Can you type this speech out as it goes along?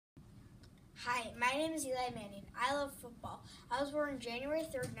Hi, my name is Eli Manning. I love football. I was born January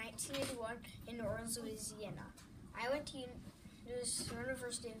 3rd, 1981 in New Orleans, Louisiana. I went to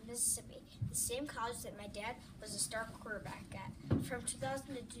University of Mississippi, the same college that my dad was a star quarterback at. From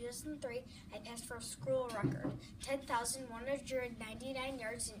 2000 to 2003, I passed for a school record, 10,199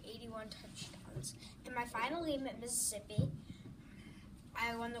 yards and 81 touchdowns. In my final game at Mississippi,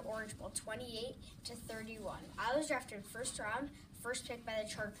 I won the Orange Bowl 28-31. I was drafted first round, first pick by the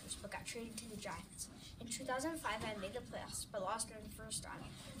Chargers, but got traded to the Giants. In 2005, I made the playoffs, but lost in the first round.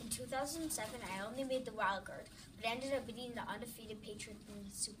 In 2007, I only made the wild card, but ended up beating the undefeated Patriots in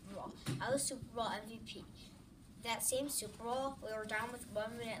the Super Bowl. I was Super Bowl MVP. That same Super Bowl, we were down with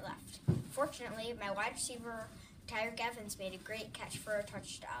 1 minute left. Fortunately, my wide receiver, Tyreek Evans, made a great catch for a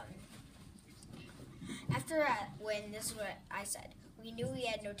touchdown. After that win, this is what I said. We knew we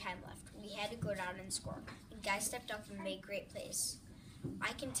had no time left. We had to go down and score. And guys stepped up and made great plays.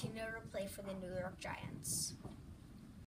 I continue to play for the New York Giants.